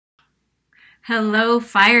Hello,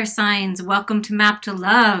 fire signs. Welcome to Map to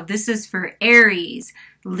Love. This is for Aries,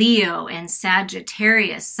 Leo, and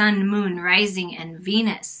Sagittarius, Sun, Moon, Rising, and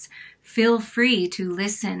Venus. Feel free to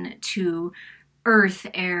listen to Earth,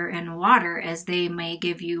 Air, and Water as they may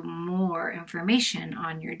give you more information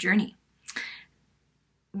on your journey.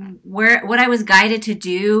 What I was guided to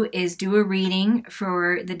do is do a reading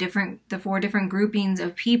for the four different groupings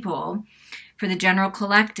of people for the general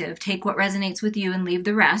collective. Take what resonates with you and leave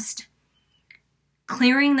the rest.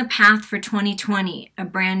 Clearing the path for 2020, a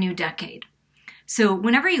brand new decade. So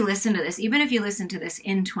whenever you listen to this, even if you listen to this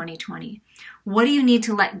in 2020, what do you need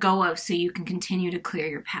to let go of so you can continue to clear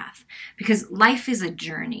your path? Because life is a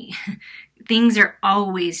journey. Things are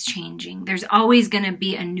always changing. There's always going to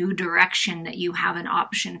be a new direction that you have an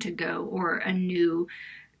option to go, or a new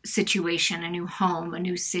situation, a new home, a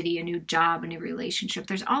new city, a new job, a new relationship.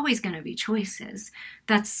 There's always going to be choices.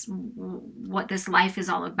 That's what this life is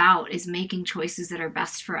all about, is making choices that are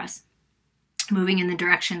best for us, moving in the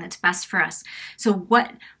direction that's best for us. So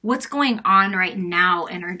what's going on right now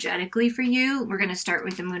energetically for you? We're going to start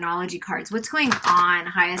with the Moonology cards. What's going on,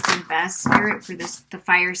 highest and best spirit, for the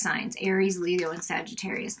fire signs, Aries, Leo, and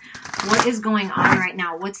Sagittarius? What is going on right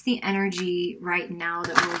now? What's the energy right now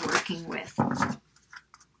that we're working with?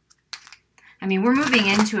 I mean, we're moving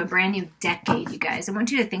into a brand new decade, you guys. I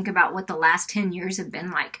want you to think about what the last 10 years have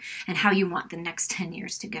been like and how you want the next 10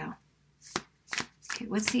 years to go. Okay,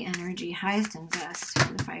 what's the energy, highest and best,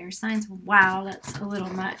 for the fire signs? Wow, that's a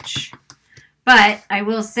little much. But I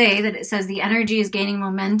will say that it says the energy is gaining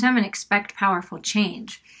momentum and expect powerful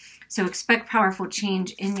change. So expect powerful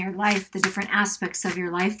change in your life, the different aspects of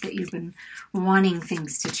your life that you've been wanting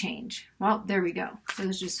things to change. Well, there we go.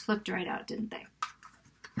 Those just flipped right out, didn't they?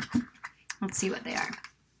 Let's see what they are.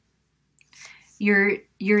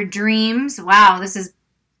 Your dreams. Wow, this is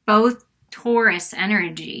both Taurus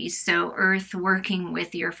energy. So Earth working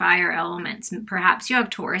with your fire elements. Perhaps you have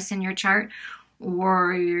Taurus in your chart,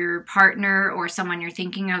 or your partner or someone you're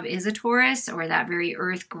thinking of is a Taurus, or that very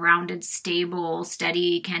Earth grounded, stable,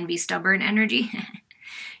 steady, can be stubborn energy.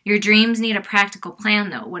 Your dreams need a practical plan,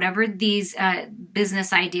 though. Whatever these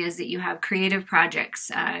business ideas that you have, creative projects,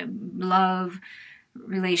 love,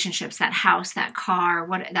 relationships, that house, that car,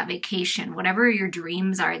 that vacation, whatever your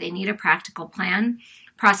dreams are, they need a practical plan.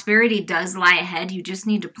 Prosperity does lie ahead. You just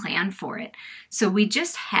need to plan for it. So we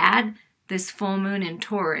just had this full moon in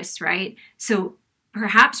Taurus, right? So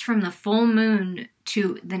perhaps from the full moon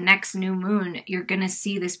to the next new moon, you're going to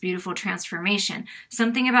see this beautiful transformation.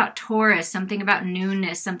 Something about Taurus, something about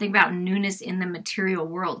newness in the material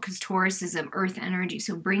world, because Taurus is an earth energy.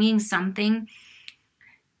 So bringing something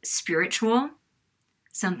spiritual,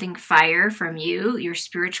 something fire from you, your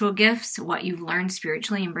spiritual gifts, what you've learned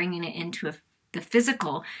spiritually, and bringing it into the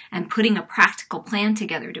physical and putting a practical plan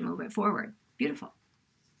together to move it forward. Beautiful.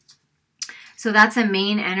 So that's a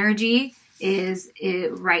main energy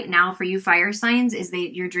right now for you fire signs, is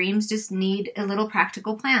that your dreams just need a little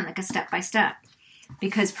practical plan, like a step-by-step.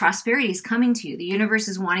 Because prosperity is coming to you. The universe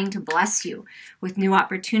is wanting to bless you with new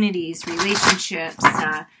opportunities, relationships,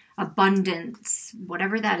 abundance,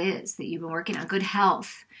 whatever that is that you've been working on, good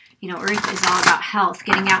health. You know, Earth is all about health,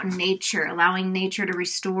 getting out in nature, allowing nature to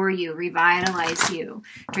restore you, revitalize you,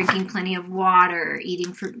 drinking plenty of water,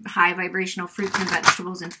 eating high vibrational fruits and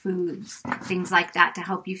vegetables and foods, things like that to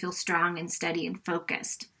help you feel strong and steady and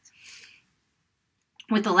focused.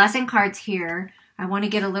 With the lesson cards here, I want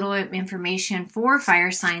to get a little information for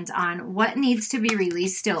fire signs on what needs to be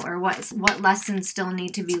released still, or what lessons still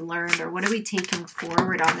need to be learned, or what are we taking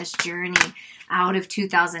forward on this journey out of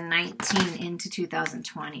 2019 into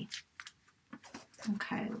 2020.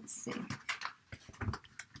 Okay, let's see.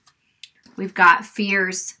 We've got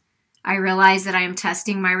fears. I realize that I am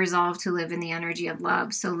testing my resolve to live in the energy of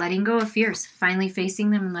love. So letting go of fears, finally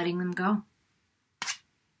facing them and letting them go.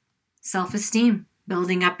 Self-esteem.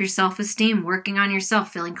 Building up your self-esteem, working on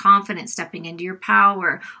yourself, feeling confident, stepping into your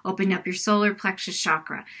power, opening up your solar plexus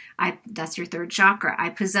chakra. That's your third chakra. I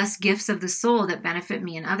possess gifts of the soul that benefit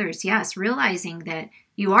me and others. Yes, realizing that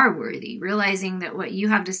you are worthy, realizing that what you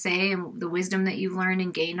have to say and the wisdom that you've learned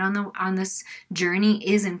and gained on this journey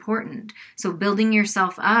is important. So building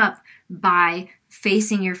yourself up by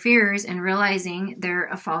facing your fears and realizing they're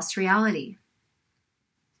a false reality.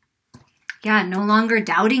 Yeah, no longer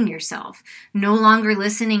doubting yourself, no longer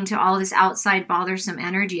listening to all this outside bothersome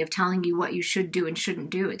energy of telling you what you should do and shouldn't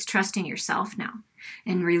do. It's trusting yourself now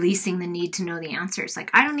and releasing the need to know the answers. Like,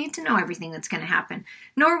 I don't need to know everything that's going to happen,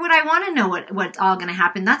 nor would I want to know what's all going to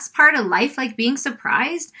happen. That's part of life, like being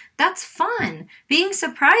surprised. That's fun. Being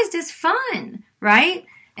surprised is fun, right?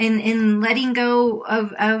 And letting go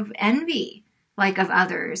of envy. like of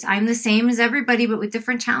others. I'm the same as everybody, but with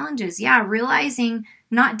different challenges. Yeah, realizing,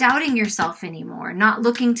 not doubting yourself anymore, not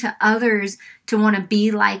looking to others to want to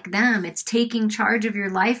be like them. It's taking charge of your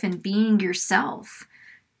life and being yourself.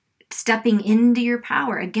 Stepping into your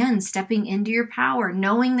power. Again, stepping into your power,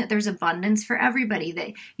 knowing that there's abundance for everybody,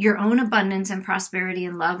 that your own abundance and prosperity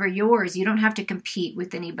and love are yours. You don't have to compete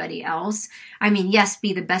with anybody else. I mean, yes,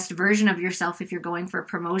 be the best version of yourself if you're going for a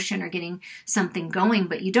promotion or getting something going,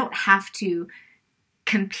 but you don't have to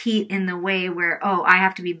compete in the way where, oh, I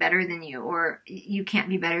have to be better than you, or you can't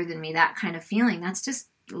be better than me, that kind of feeling. That's just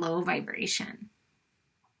low vibration.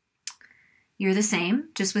 You're the same,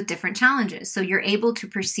 just with different challenges. So you're able to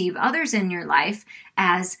perceive others in your life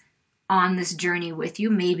as on this journey with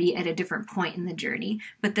you, maybe at a different point in the journey,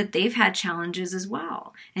 but that they've had challenges as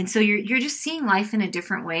well. And so you're just seeing life in a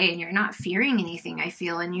different way, and you're not fearing anything, I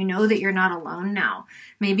feel, and you know that you're not alone now.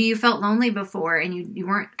 Maybe you felt lonely before and you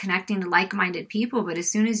weren't connecting to like-minded people, but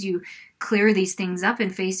as soon as you clear these things up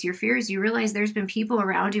and face your fears, you realize there's been people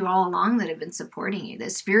around you all along that have been supporting you,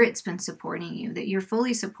 that Spirit's been supporting you, that you're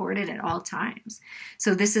fully supported at all times.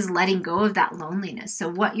 So this is letting go of that loneliness. So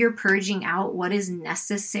what you're purging out, what is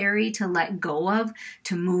necessary to let go of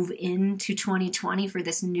to move into 2020 for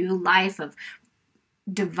this new life of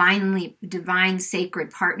divine sacred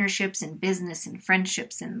partnerships and business and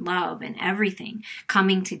friendships and love and everything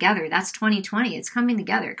coming together. That's 2020. It's coming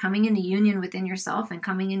together, coming into union within yourself and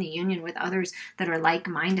coming into union with others that are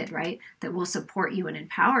like-minded, right? That will support you and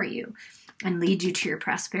empower you and lead you to your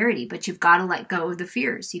prosperity. But you've got to let go of the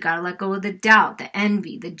fears. You got to let go of the doubt, the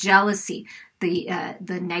envy, the jealousy,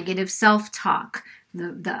 the negative self-talk,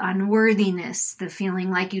 the unworthiness, the feeling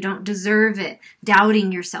like you don't deserve it, doubting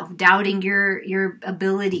yourself, doubting your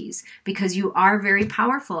abilities, because you are very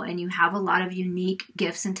powerful and you have a lot of unique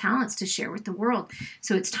gifts and talents to share with the world.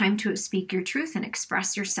 So it's time to speak your truth and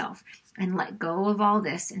express yourself and let go of all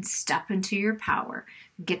this and step into your power.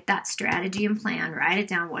 Get that strategy and plan, write it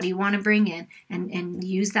down. What do you want to bring in? And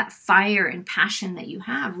use that fire and passion that you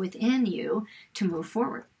have within you to move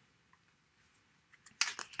forward.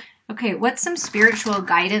 Okay, what's some spiritual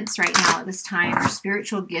guidance right now at this time, or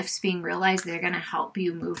spiritual gifts being realized they're going to help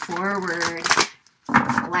you move forward,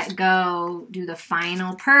 let go, do the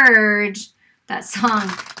final purge, that song,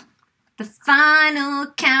 the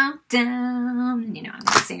final countdown. You know, I'm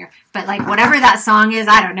not a singer, but like whatever that song is,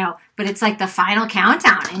 I don't know, but it's like the final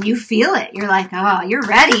countdown and you feel it. You're like, oh, you're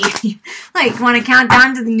ready. Like, want to count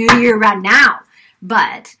down to the new year right now.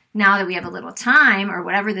 But now that we have a little time, or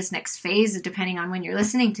whatever this next phase is, depending on when you're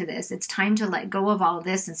listening to this, it's time to let go of all of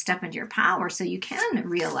this and step into your power so you can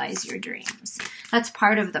realize your dreams. That's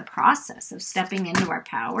part of the process of stepping into our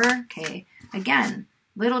power. Okay, again,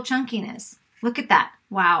 little chunkiness. Look at that.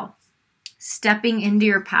 Wow. Stepping into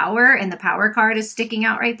your power, and the power card is sticking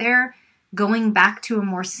out right there. Going back to a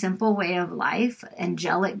more simple way of life,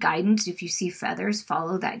 angelic guidance. If you see feathers,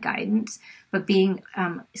 follow that guidance. But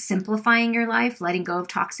simplifying your life, letting go of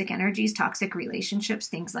toxic energies, toxic relationships,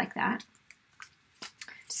 things like that.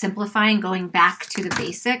 Simplifying, going back to the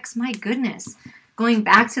basics. My goodness. Going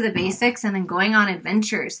back to the basics and then going on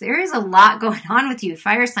adventures. There is a lot going on with you,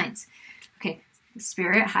 fire signs. Okay,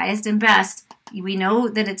 Spirit, highest and best. We know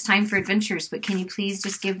that it's time for adventures, but can you please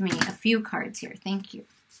just give me a few cards here? Thank you.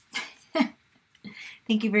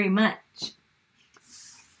 Thank you very much.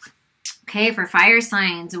 Okay, for fire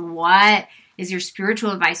signs, what is your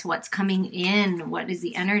spiritual advice? What's coming in? What is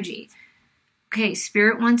the energy? Okay,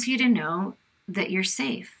 Spirit wants you to know that you're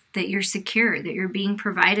safe, that you're secure, that you're being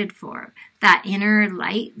provided for. That inner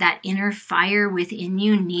light, that inner fire within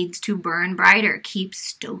you needs to burn brighter. Keep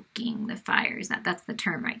stoking the fires. That's the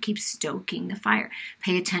term, right? Keep stoking the fire.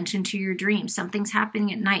 Pay attention to your dreams. Something's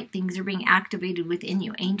happening at night. Things are being activated within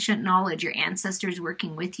you. Ancient knowledge, your ancestors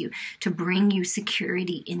working with you to bring you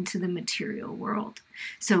security into the material world.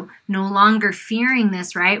 So no longer fearing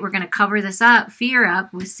this, right? We're going to cover this up, fear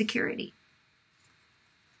up with security.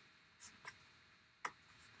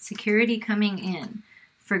 Security coming in.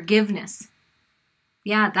 Forgiveness.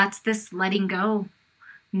 Yeah, that's this letting go.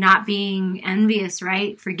 Not being envious,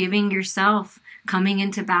 right? Forgiving yourself. Coming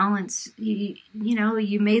into balance. You know,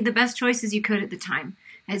 you made the best choices you could at the time.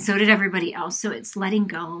 And so did everybody else. So it's letting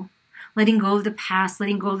go. Letting go of the past.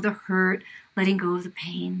 Letting go of the hurt. Letting go of the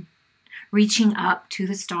pain. Reaching up to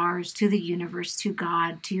the stars, to the universe, to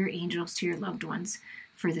God, to your angels, to your loved ones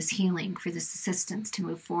for this healing, for this assistance to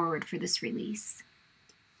move forward, for this release.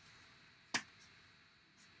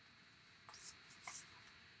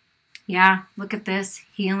 Yeah, look at this.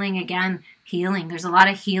 Healing again. Healing. There's a lot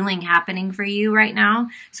of healing happening for you right now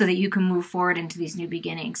so that you can move forward into these new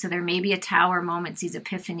beginnings. So there may be a tower moments, these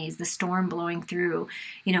epiphanies, the storm blowing through.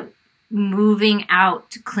 You know, moving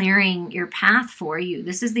out, clearing your path for you.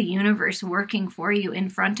 This is the universe working for you in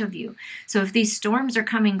front of you. So if these storms are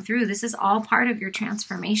coming through, this is all part of your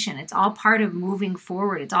transformation. It's all part of moving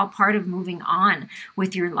forward. It's all part of moving on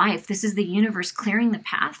with your life. This is the universe clearing the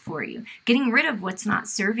path for you, getting rid of what's not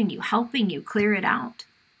serving you, helping you clear it out,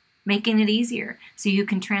 making it easier so you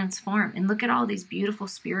can transform. And look at all these beautiful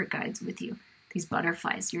spirit guides with you, these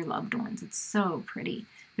butterflies, your loved ones. It's so pretty.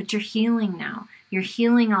 But you're healing now. You're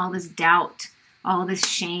healing all this doubt, all this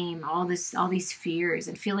shame, all these fears,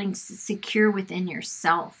 and feeling secure within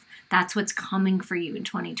yourself. That's what's coming for you in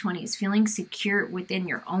 2020, is feeling secure within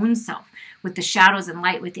your own self, with the shadows and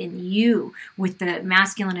light within you, with the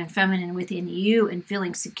masculine and feminine within you, and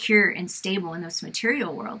feeling secure and stable in this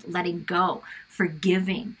material world, letting go,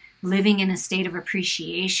 forgiving, living in a state of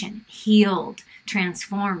appreciation, healed,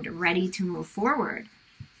 transformed, ready to move forward,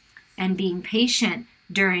 and being patient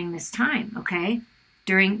during this time, okay?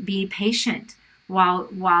 Be patient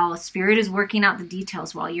while spirit is working out the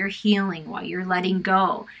details, while you're healing, while you're letting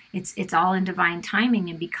go. It's all in divine timing.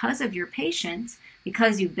 And because of your patience,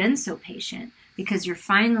 because you've been so patient, because you're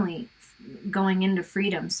finally going into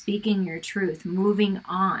freedom, speaking your truth, moving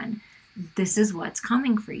on, this is what's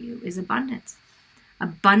coming for you, is abundance.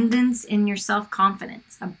 Abundance in your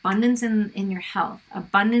self-confidence, abundance in your health,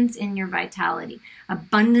 abundance in your vitality,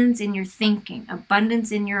 abundance in your thinking,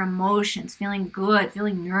 abundance in your emotions, feeling good,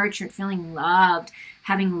 feeling nurtured, feeling loved,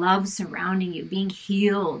 having love surrounding you, being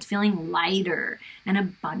healed, feeling lighter, and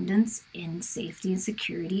abundance in safety and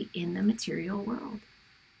security in the material world.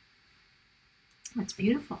 That's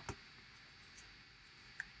beautiful.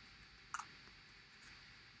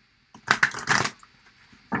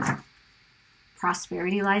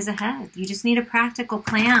 Prosperity lies ahead. You just need a practical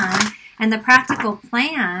plan. And the practical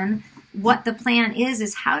plan, what the plan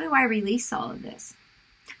is how do I release all of this?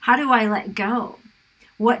 How do I let go?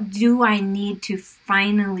 What do I need to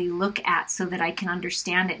finally look at so that I can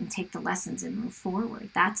understand it and take the lessons and move forward?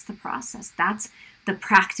 That's the process. That's the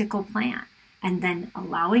practical plan. And then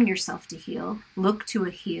allowing yourself to heal, look to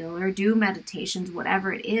a healer, do meditations,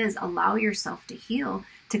 whatever it is, allow yourself to heal,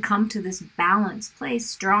 to come to this balanced place,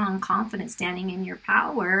 strong, confident, standing in your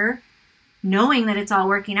power, knowing that it's all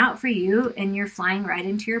working out for you and you're flying right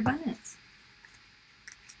into your abundance.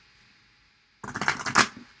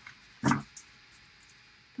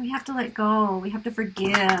 We have to let go. We have to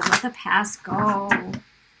forgive. Let the past go.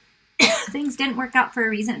 Things didn't work out for a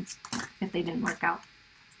reason if they didn't work out.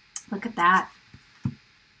 Look at that.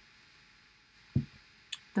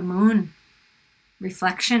 The moon.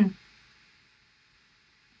 Reflection.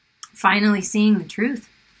 Finally seeing the truth.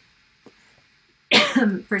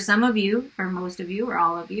 For some of you, or most of you, or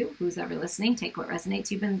all of you, who's ever listening, take what resonates.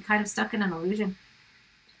 You've been kind of stuck in an illusion.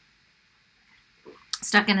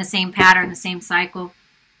 Stuck in the same pattern, the same cycle.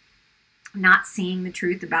 Not seeing the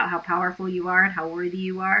truth about how powerful you are and how worthy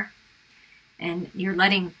you are. And you're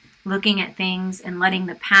looking at things and letting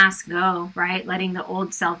the past go, right? Letting the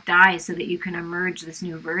old self die so that you can emerge this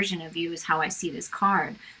new version of you is how I see this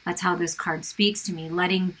card. That's how this card speaks to me.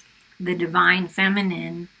 Letting the divine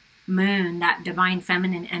feminine moon, that divine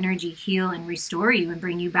feminine energy heal and restore you and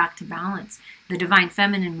bring you back to balance. The divine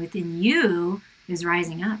feminine within you is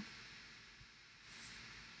rising up.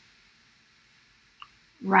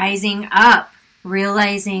 Rising up,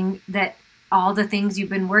 realizing that all the things you've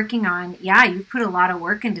been working on, yeah, you put a lot of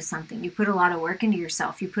work into something. You put a lot of work into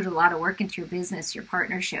yourself. You put a lot of work into your business, your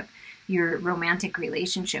partnership, your romantic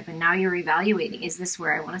relationship. And now you're evaluating, is this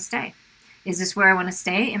where I want to stay? Is this where I want to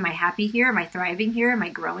stay? Am I happy here? Am I thriving here? Am I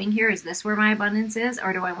growing here? Is this where my abundance is?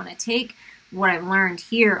 Or do I want to take what I've learned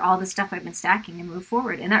here, all the stuff I've been stacking, and move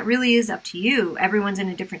forward? And that really is up to you. Everyone's in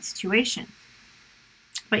a different situation.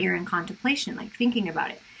 But you're in contemplation, like thinking about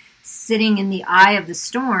it. Sitting in the eye of the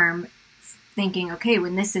storm, thinking, okay,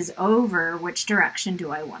 when this is over, which direction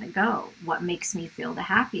do I want to go? What makes me feel the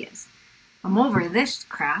happiest? I'm over this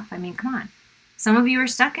crap. I mean, come on. Some of you are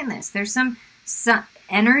stuck in this. There's some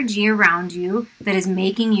energy around you that is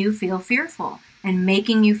making you feel fearful and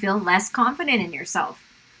making you feel less confident in yourself.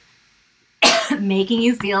 Making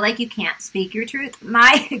you feel like you can't speak your truth.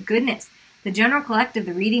 My goodness. The general collective,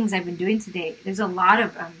 the readings I've been doing today, there's a lot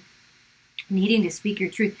of needing to speak your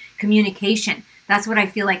truth. Communication. That's what I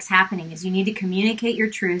feel like is happening, is you need to communicate your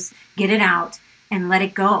truths, get it out, and let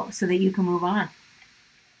it go so that you can move on.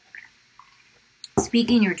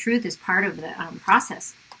 Speaking your truth is part of the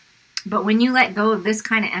process. But when you let go of this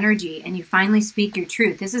kind of energy and you finally speak your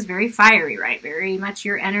truth, this is very fiery, right? Very much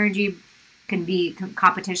your energy can be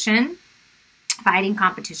competition, fighting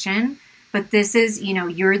competition, But this is, you know,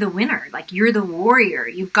 you're the winner. Like, you're the warrior.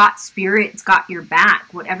 You've got spirit's got your back.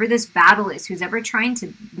 Whatever this battle is, who's ever trying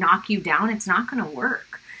to knock you down, it's not going to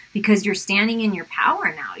work because you're standing in your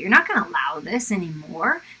power now. You're not going to allow this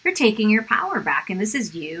anymore. You're taking your power back. And this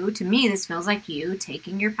is you. To me, this feels like you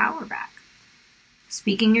taking your power back.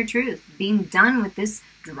 Speaking your truth. Being done with this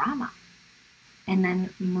drama. And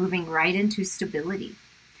then moving right into stability.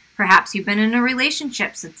 Perhaps you've been in a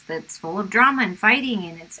relationship that's full of drama and fighting,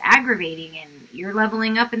 and it's aggravating, and you're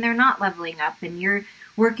leveling up and they're not leveling up, and you're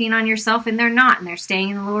working on yourself and they're not, and they're staying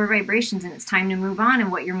in the lower vibrations, and it's time to move on,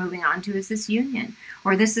 and what you're moving on to is this union.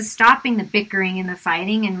 Or this is stopping the bickering and the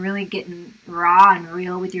fighting and really getting raw and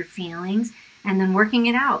real with your feelings, and then working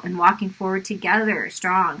it out and walking forward together,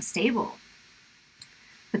 strong, stable.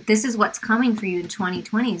 But this is what's coming for you in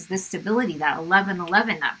 2020 is this stability, that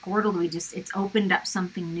 11-11, that portal. It's opened up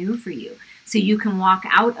something new for you. So you can walk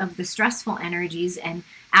out of the stressful energies and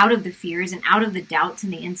out of the fears and out of the doubts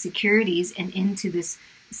and the insecurities and into this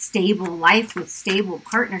stable life with stable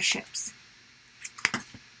partnerships.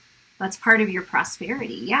 That's part of your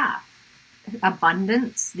prosperity. Yeah.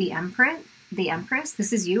 Abundance, the Empress,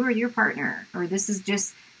 this is you or your partner, or this is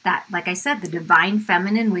just that, like I said, the divine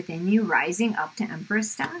feminine within you rising up to Empress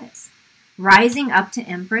status. Rising up to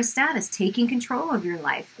Empress status, taking control of your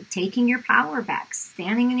life, taking your power back,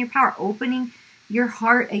 standing in your power, opening your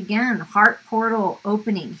heart again, heart portal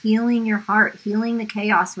opening, healing your heart, healing the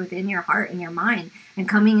chaos within your heart and your mind, and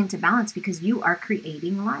coming into balance because you are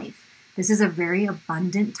creating life. This is a very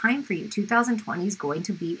abundant time for you. 2020 is going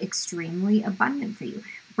to be extremely abundant for you.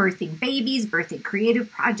 Birthing babies, birthing creative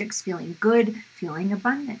projects, feeling good, feeling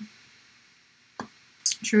abundant.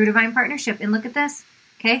 True divine partnership. And look at this,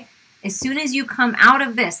 okay? As soon as you come out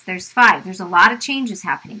of this, there's 5. There's a lot of changes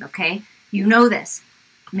happening, okay? You know this.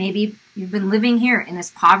 Maybe you've been living here in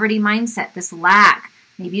this poverty mindset, this lack.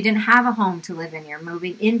 Maybe you didn't have a home to live in. You're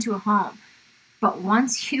moving into a home. But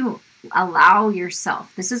once you allow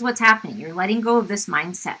yourself, this is what's happening. You're letting go of this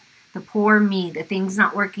mindset. The poor me, the things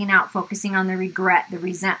not working out, focusing on the regret, the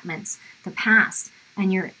resentments, the past.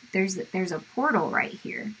 And there's a portal right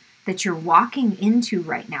here that you're walking into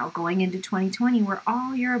right now, going into 2020, where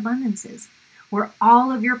all your abundance is, where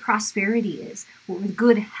all of your prosperity is, with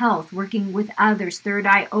good health, working with others, third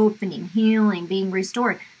eye opening, healing, being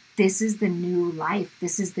restored. This is the new life.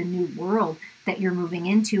 This is the new world that you're moving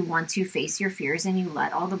into once you face your fears and you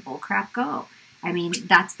let all the bullcrap go. I mean,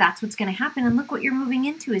 that's what's going to happen. And look what you're moving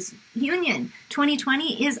into is union.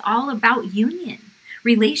 2020 is all about union,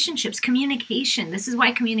 relationships, communication. This is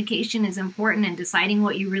why communication is important in deciding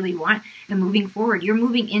what you really want and moving forward. You're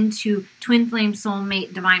moving into twin flame,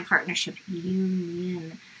 soulmate, divine partnership,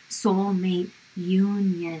 union, soulmate,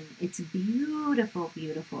 union. It's beautiful,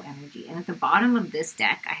 beautiful energy. And at the bottom of this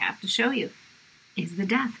deck, I have to show you, is the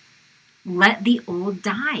death. Let the old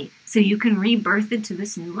die so you can rebirth into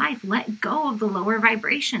this new life. Let go of the lower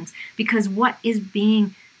vibrations, because what is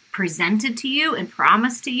being presented to you and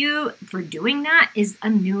promised to you for doing that is a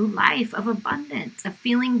new life of abundance, of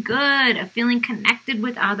feeling good, of feeling connected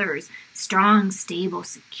with others, strong, stable,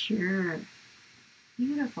 secure.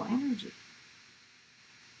 Beautiful energy.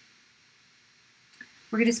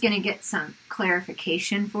 We're just going to get some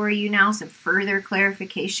clarification for you now, some further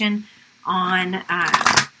clarification on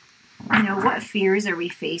what fears are we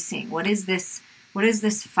facing? What is this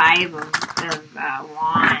 5 of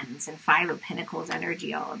Wands and 5 of Pentacles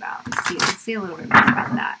energy all about? Let's see a little bit more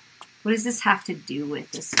about that. What does this have to do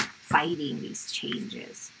with this fighting, these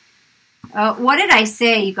changes? What did I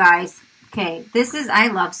say, you guys? Okay, I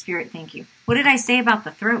love spirit, thank you. What did I say about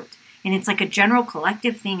the throat? And it's like a general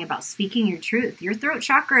collective thing about speaking your truth. Your throat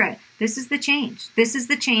chakra, this is the change. This is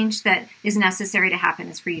the change that is necessary to happen,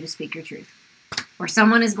 is for you to speak your truth. Or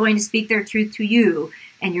someone is going to speak their truth to you,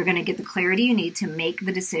 and you're going to get the clarity you need to make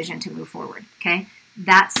the decision to move forward, okay?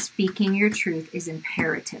 That speaking your truth is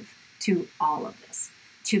imperative to all of this,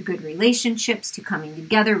 to good relationships, to coming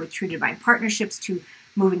together with true divine partnerships, to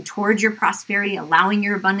moving towards your prosperity, allowing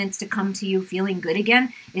your abundance to come to you, feeling good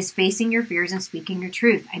again, is facing your fears and speaking your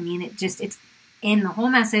truth. I mean, it's in the whole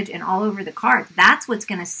message and all over the cards. That's what's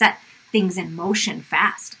going to set things in motion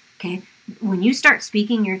fast, okay? When you start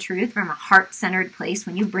speaking your truth from a heart-centered place,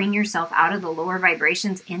 when you bring yourself out of the lower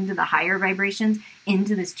vibrations into the higher vibrations,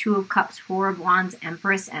 into this 2 of Cups, 4 of Wands,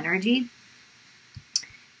 Empress energy,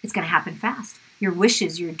 it's going to happen fast. Your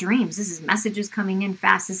wishes, your dreams, this is messages coming in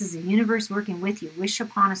fast. This is the universe working with you. Wish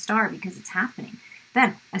upon a star because it's happening.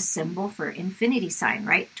 Then a symbol for infinity sign,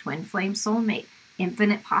 right? Twin flame soulmate.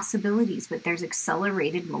 infinite possibilities, but there's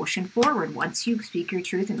accelerated motion forward. Once you speak your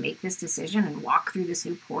truth and make this decision and walk through this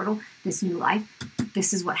new portal, this new life,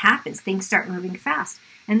 this is what happens. Things start moving fast.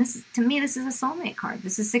 And this is, to me, this is a soulmate card.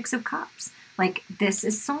 This is Six of Cups. Like, this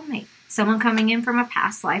is soulmate. Someone coming in from a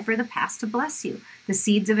past life or the past to bless you. The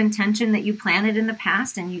seeds of intention that you planted in the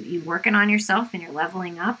past, and you working on yourself and you're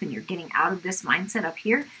leveling up and you're getting out of this mindset up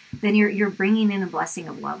here, then you're bringing in a blessing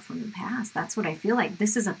of love from the past. That's what I feel like.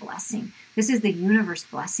 This is a blessing. This is the universe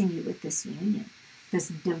blessing you with this union, this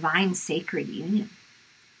divine sacred union.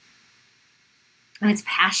 And it's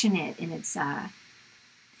passionate, and it's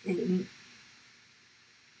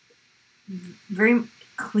very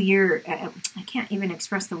clear. I can't even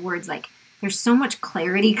express the words. Like, there's so much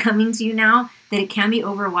clarity coming to you now that it can be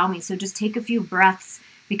overwhelming. So just take a few breaths,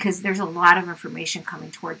 because there's a lot of information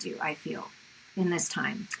coming towards you, I feel, in this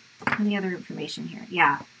time. Any other information here?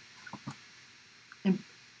 Yeah.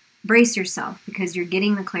 Embrace yourself, because you're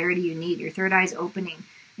getting the clarity you need. Your third eye's opening,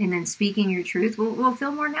 and then speaking your truth will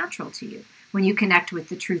feel more natural to you when you connect with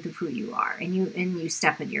the truth of who you are and you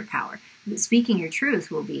step into your power. Speaking your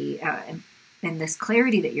truth will be and this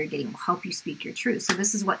clarity that you're getting will help you speak your truth. So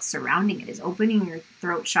this is what's surrounding it, is opening your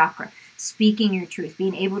throat chakra, speaking your truth,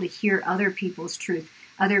 being able to hear other people's truth,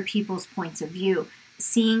 other people's points of view,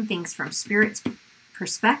 seeing things from spirit's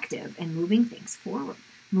perspective and moving things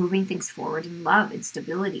forward in love and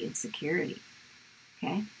stability and security.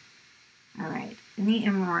 Okay? All right. Any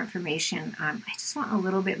more information? I just want a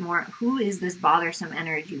little bit more. Who is this bothersome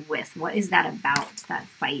energy with? What is that about, that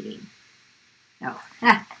fighting? Oh,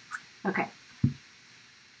 okay.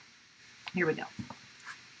 Here we go.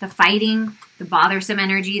 The fighting, the bothersome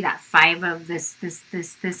energy, that five of this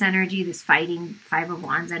energy, this fighting, Five of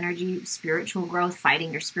Wands energy, spiritual growth,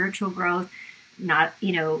 fighting your spiritual growth, not,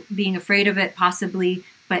 being afraid of it possibly,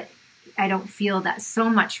 but I don't feel that so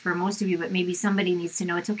much for most of you, but maybe somebody needs to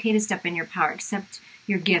know it's okay to step in your power, accept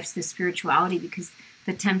your gifts, the spirituality, because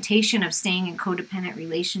the temptation of staying in codependent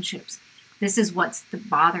relationships, this is what's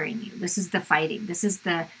bothering you. This is the fighting. This is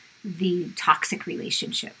the toxic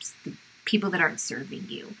relationships, the people that aren't serving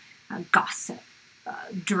you, gossip,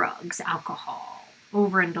 drugs, alcohol,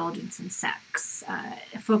 overindulgence in sex,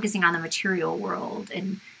 focusing on the material world,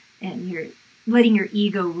 and you're letting your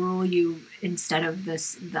ego rule you instead of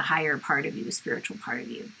the higher part of you, the spiritual part of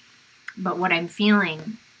you. But what I'm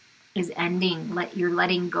feeling is ending. You're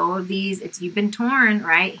letting go of these. You've been torn,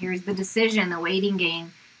 right? Here's the decision, the waiting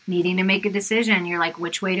game, needing to make a decision. You're like,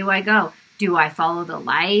 which way do I go? Do I follow the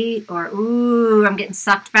light, or, ooh, I'm getting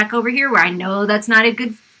sucked back over here where I know that's not a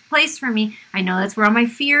good place for me. I know that's where all my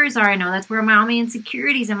fears are. I know that's where all my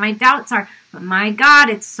insecurities and my doubts are. But my God,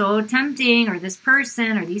 it's so tempting, or this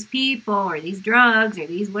person, or these people, or these drugs, or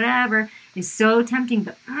these whatever is so tempting.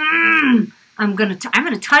 But I'm gonna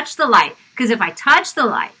touch the light, because if I touch the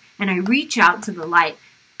light and I reach out to the light,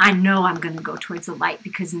 I know I'm going to go towards the light,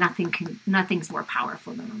 because nothing's more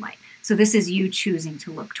powerful than the light. So this is you choosing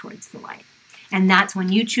to look towards the light. And that's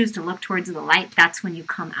when you choose to look towards the light, that's when you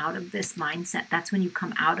come out of this mindset. That's when you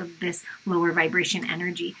come out of this lower vibration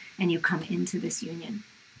energy and you come into this union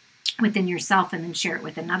within yourself, and then share it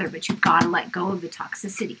with another. But you've got to let go of the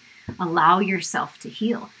toxicity. Allow yourself to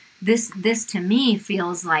heal. This to me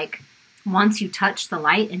feels like, once you touch the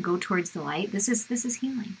light and go towards the light, this is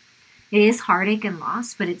healing. It is heartache and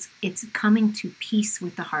loss, but it's coming to peace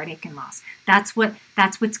with the heartache and loss. That's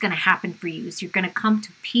what's going to happen for you, is you're going to come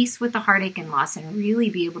to peace with the heartache and loss and really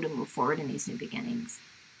be able to move forward in these new beginnings.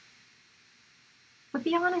 But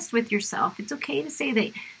be honest with yourself. It's okay to say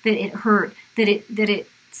that it hurt, that it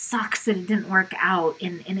sucks that it didn't work out,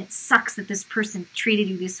 and it sucks that this person treated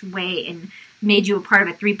you this way and made you a part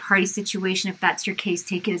of a three-party situation. If that's your case,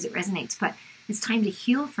 take it as it resonates. But it's time to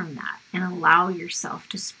heal from that and allow yourself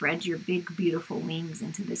to spread your big, beautiful wings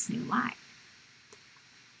into this new light.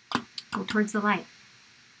 Go towards the light.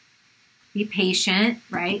 Be patient,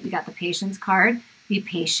 right? We got the patience card. Be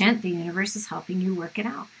patient. The universe is helping you work it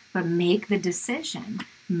out. But make the decision.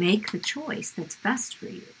 Make the choice that's best for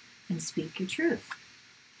you, and speak your truth.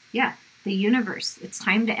 Yeah, the universe. It's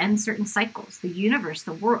time to end certain cycles. The universe,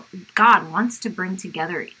 the world, God wants to bring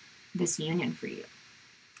together this union for you,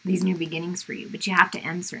 these new beginnings for you. But you have to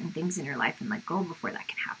end certain things in your life and let go before that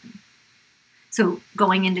can happen. So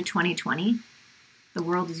going into 2020, the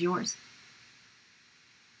world is yours.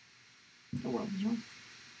 The world is yours.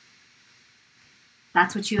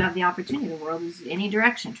 That's what you have the opportunity. The world is any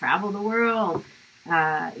direction. Travel the world.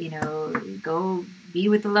 Go be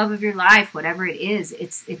with the love of your life. Whatever it is,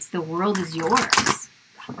 it's the world is yours.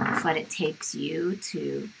 But it takes you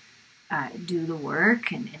to do the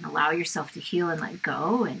work and allow yourself to heal and let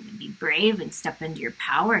go and be brave and step into your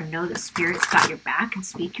power and know that Spirit's got your back and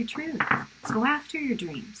speak your truth. Go after your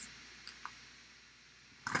dreams.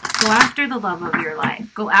 Go after the love of your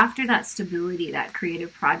life. Go after that stability, that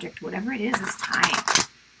creative project, whatever it is, it's time.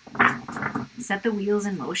 Set the wheels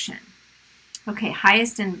in motion. Okay,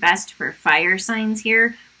 highest and best for fire signs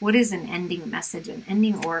here. What is an ending message, an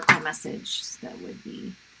ending oracle message that would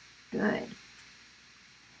be good?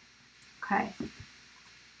 Okay.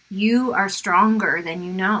 You are stronger than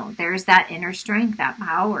you know. There's that inner strength, that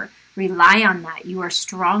power. Rely on that. You are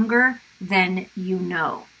stronger than you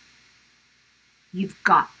know. You've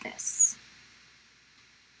got this.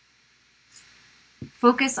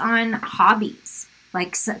 Focus on hobbies,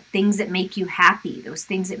 like things that make you happy, those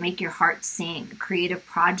things that make your heart sing, creative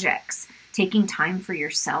projects, taking time for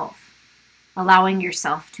yourself, allowing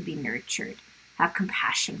yourself to be nurtured, have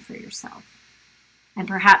compassion for yourself. And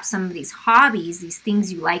perhaps some of these hobbies, these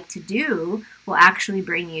things you like to do, will actually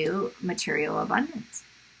bring you material abundance.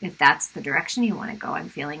 If that's the direction you want to go, I'm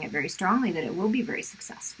feeling it very strongly that it will be very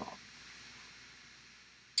successful.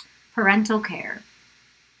 Parental care.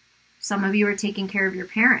 Some of you are taking care of your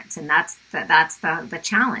parents, and that's the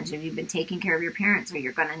challenge. If you've been taking care of your parents, or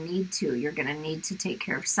you're going to need to take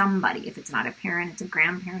care of somebody. If it's not a parent, it's a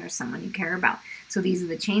grandparent or someone you care about. So these are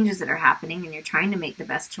the changes that are happening, and you're trying to make the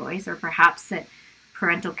best choice, or perhaps that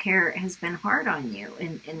parental care has been hard on you,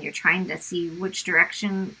 and you're trying to see which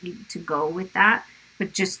direction to go with that.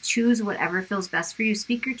 But just choose whatever feels best for you.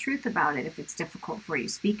 Speak your truth about it if it's difficult for you.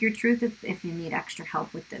 Speak your truth if you need extra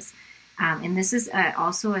help with this. And this is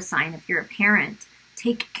also a sign, if you're a parent,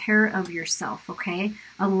 take care of yourself, okay?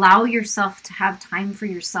 Allow yourself to have time for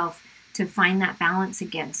yourself to find that balance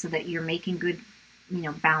again so that you're making good,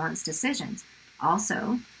 balanced decisions.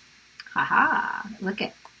 Also, look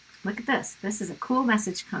at this. This is a cool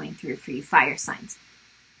message coming through for you fire signs.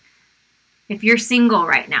 If you're single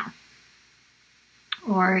right now,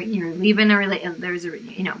 or you're leaving a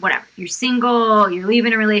whatever. You're single, you're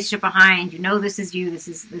leaving a relationship behind, this is you, this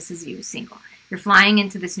is you, single. You're flying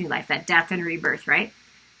into this new life, that death and rebirth, right?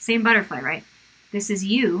 Same butterfly, right? This is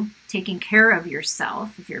you taking care of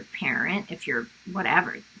yourself. If you're a parent, if you're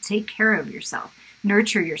whatever, take care of yourself.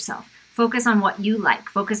 Nurture yourself. Focus on what you like.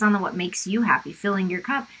 Focus on what makes you happy, filling your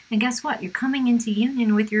cup. And guess what? You're coming into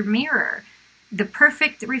union with your mirror. The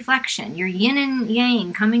perfect reflection, your yin and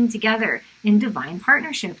yang coming together in divine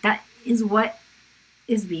partnership. That is what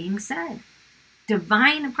is being said.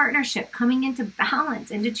 Divine partnership coming into balance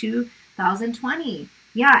into 2020.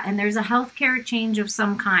 Yeah, and there's a healthcare change of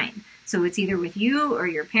some kind. So it's either with you or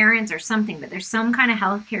your parents or something, but there's some kind of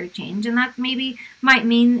healthcare change, and that might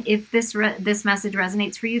mean, if this message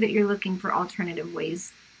resonates for you, that you're looking for alternative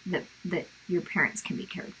ways that your parents can be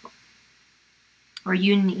cared for. Or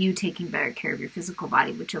you taking better care of your physical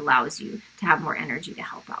body, which allows you to have more energy to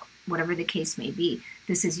help out. Whatever the case may be,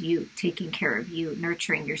 this is you taking care of you,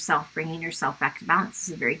 nurturing yourself, bringing yourself back to balance. This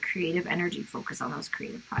is a very creative energy. Focus on those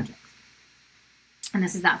creative projects. And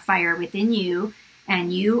this is that fire within you,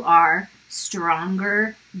 and you are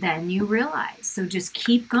stronger than you realize. So just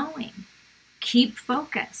keep going. Keep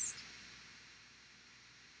focused.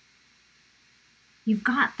 You've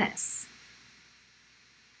got this.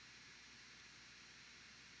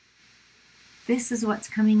 This is what's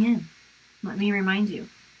coming in. Let me remind you.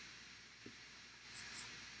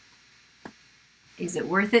 Is it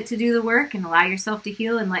worth it to do the work and allow yourself to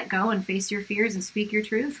heal and let go and face your fears and speak your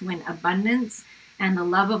truth when abundance and the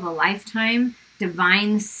love of a lifetime,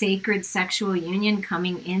 divine, sacred sexual union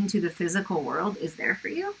coming into the physical world is there for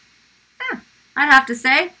you? I'd have to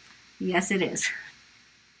say, yes, it is.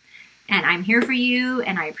 And I'm here for you,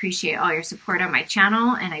 and I appreciate all your support on my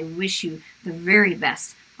channel, and I wish you the very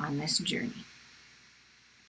best on this journey.